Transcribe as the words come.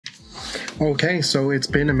Okay, so it's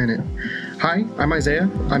been a minute. Hi, I'm Isaiah.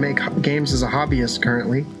 I make games as a hobbyist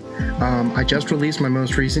currently. I just released my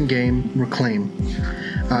most recent game, Reclaim.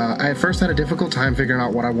 I at first had a difficult time figuring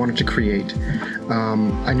out what I wanted to create.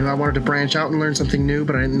 I knew I wanted to branch out and learn something new,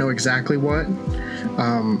 but I didn't know exactly what.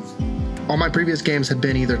 All my previous games had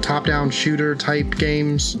been either top-down shooter type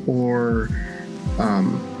games or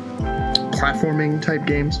platforming type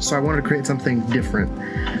games, so I wanted to create something different.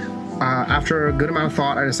 After a good amount of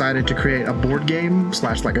thought, I decided to create a board game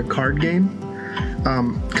 / like a card game,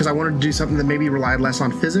 because I wanted to do something that maybe relied less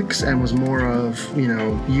on physics and was more of, you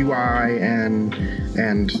know, UI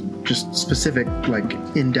and just specific, like,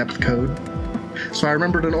 in-depth code. So I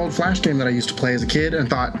remembered an old Flash game that I used to play as a kid and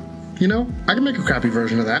thought, you know, I can make a crappy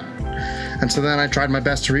version of that. And so then I tried my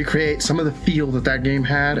best to recreate some of the feel that game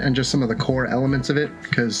had and just some of the core elements of it,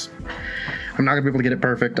 because I'm not going to be able to get it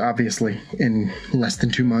perfect, obviously, in less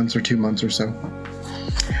than 2 months or 2 months or so.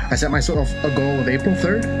 I set myself a goal of April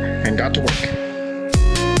 3rd and got to work.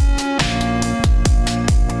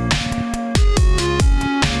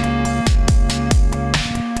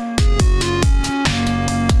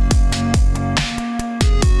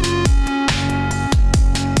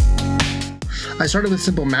 I started with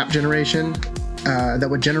simple map generation that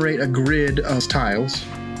would generate a grid of tiles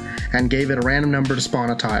and gave it a random number to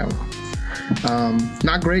spawn a tile.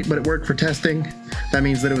 Not great, but it worked for testing. That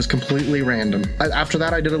means that it was completely random. After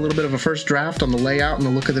that, I did a little bit of a first draft on the layout and the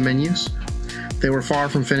look of the menus. They were far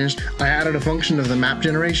from finished. I added a function of the map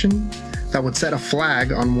generation that would set a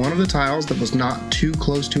flag on one of the tiles that was not too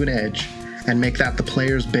close to an edge and make that the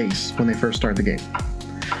player's base when they first start the game.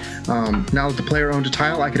 Now that the player owned a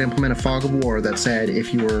tile, I could implement a fog of war that said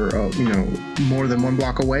if you were, more than 1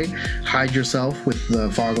 block away, hide yourself with the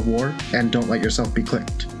fog of war and don't let yourself be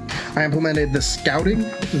clicked. I implemented the scouting,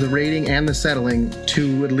 the raiding, and the settling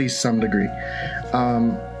to at least some degree.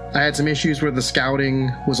 I had some issues where the scouting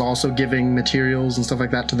was also giving materials and stuff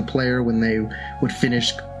like that to the player when they would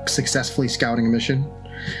finish successfully scouting a mission.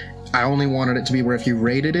 I only wanted it to be where if you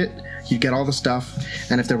raided it, you'd get all the stuff,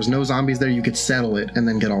 and if there was no zombies there, you could settle it and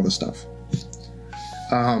then get all the stuff.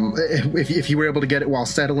 If you were able to get it while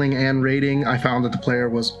settling and raiding, I found that the player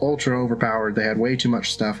was ultra overpowered. They had way too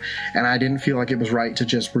much stuff, and I didn't feel like it was right to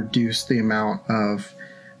just reduce the amount of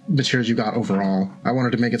materials you got overall. I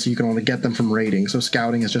wanted to make it so you can only get them from raiding, so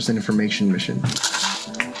scouting is just an information mission.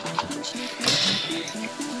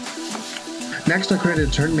 Next, I created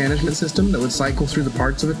a turn management system that would cycle through the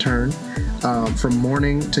parts of a turn from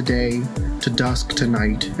morning to day to dusk to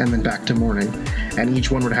night and then back to morning. And each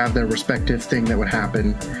one would have their respective thing that would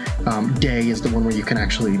happen. Day is the one where you can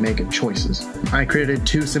actually make choices. I created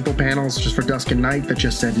 2 simple panels just for dusk and night that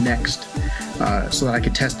just said next so that I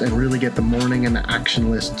could test and really get the morning and the action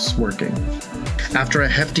lists working. After a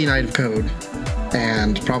hefty night of code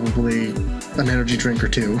and probably an energy drink or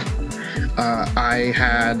 2, I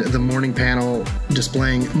had the morning panel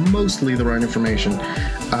displaying mostly the right information.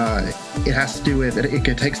 It has to do with,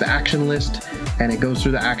 it takes the action list and it goes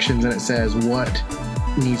through the actions and it says what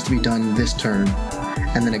needs to be done this turn.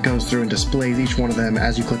 And then it goes through and displays each one of them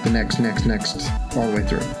as you click the next, all the way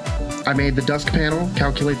through. I made the dusk panel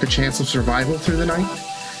calculate the chance of survival through the night,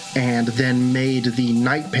 and then made the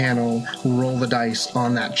night panel roll the dice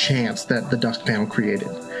on that chance that the dusk panel created.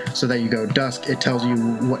 So that you go dusk, it tells you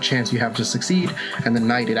what chance you have to succeed, and the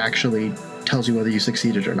night, it actually tells you whether you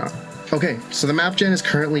succeeded or not. Okay, so the map gen is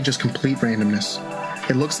currently just complete randomness.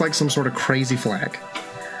 It looks like some sort of crazy flag.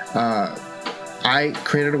 I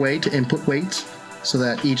created a way to input weights so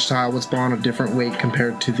that each tile would spawn a different weight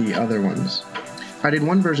compared to the other ones. I did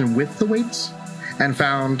one version with the weights and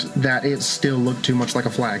found that it still looked too much like a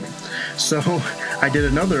flag. So I did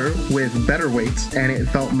another with better weights, and it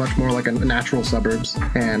felt much more like a natural suburbs,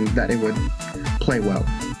 and that it would play well.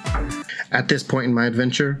 At this point in my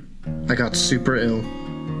adventure, I got super ill.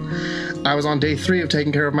 I was on day 3 of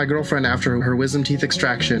taking care of my girlfriend after her wisdom teeth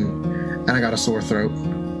extraction, and I got a sore throat.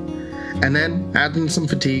 And then add in some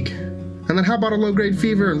fatigue, and then how about a low-grade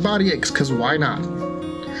fever and body aches, because why not?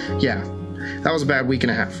 Yeah, that was a bad week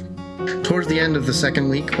and a half. Towards the end of the second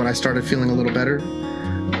week, when I started feeling a little better,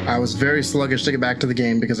 I was very sluggish to get back to the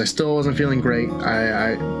game because I still wasn't feeling great.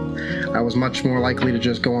 I was much more likely to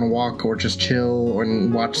just go on a walk or just chill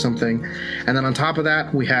and watch something. And then on top of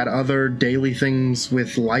that, we had other daily things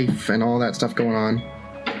with life and all that stuff going on.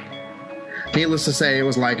 Needless to say, it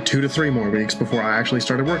was like 2 to 3 more weeks before I actually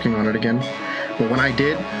started working on it again. But when I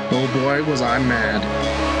did, oh boy, was I mad.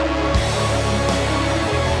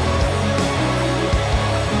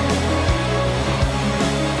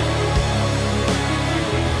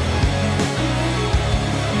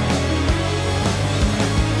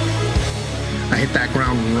 I hit that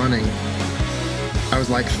ground running. I was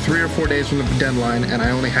like 3 or 4 days from the deadline, and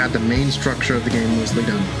I only had the main structure of the game mostly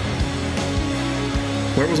done.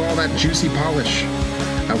 Where was all that juicy polish?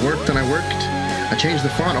 I worked and I worked. I changed the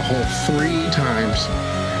font a whole 3 times.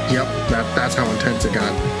 Yep, that's how intense it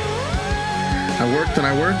got. I worked and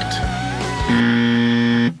I worked,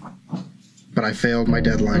 but I failed my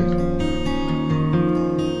deadline.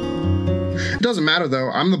 It doesn't matter though,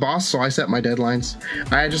 I'm the boss, so I set my deadlines.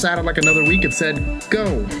 I just added like another week and said,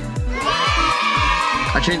 go.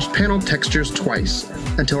 I changed panel textures twice,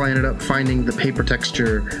 until I ended up finding the paper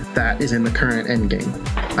texture that is in the current endgame.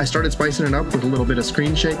 I started spicing it up with a little bit of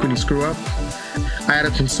screen shake when you screw up. I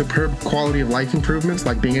added some superb quality of life improvements,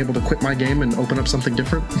 like being able to quit my game and open up something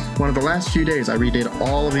different. One of the last few days, I redid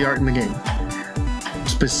all of the art in the game,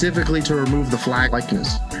 specifically to remove the flag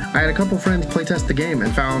likeness. I had a couple friends playtest the game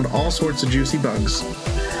and found all sorts of juicy bugs.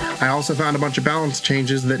 I also found a bunch of balance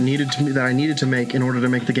changes that I needed to make in order to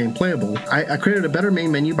make the game playable. I created a better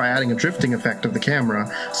main menu by adding a drifting effect of the camera,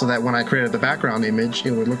 so that when I created the background image,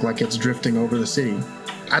 it would look like it's drifting over the city.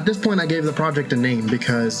 At this point, I gave the project a name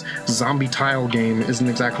because Zombie Tile Game isn't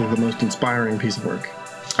exactly the most inspiring piece of work.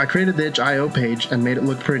 I created the itch.io page and made it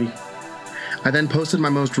look pretty. I then posted my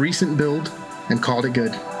most recent build and called it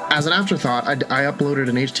good. As an afterthought, I uploaded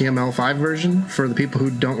an HTML5 version for the people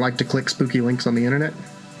who don't like to click spooky links on the internet.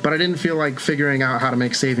 But I didn't feel like figuring out how to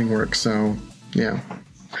make saving work, so yeah.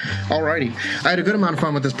 Alrighty, I had a good amount of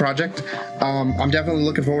fun with this project. I'm definitely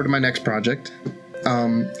looking forward to my next project.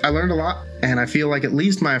 I learned a lot, and I feel like at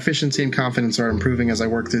least my efficiency and confidence are improving as I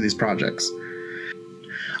work through these projects.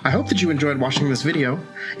 I hope that you enjoyed watching this video.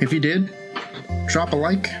 If you did, drop a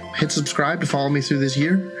like, hit subscribe to follow me through this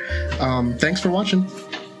year. Thanks for watching.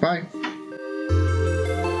 Bye.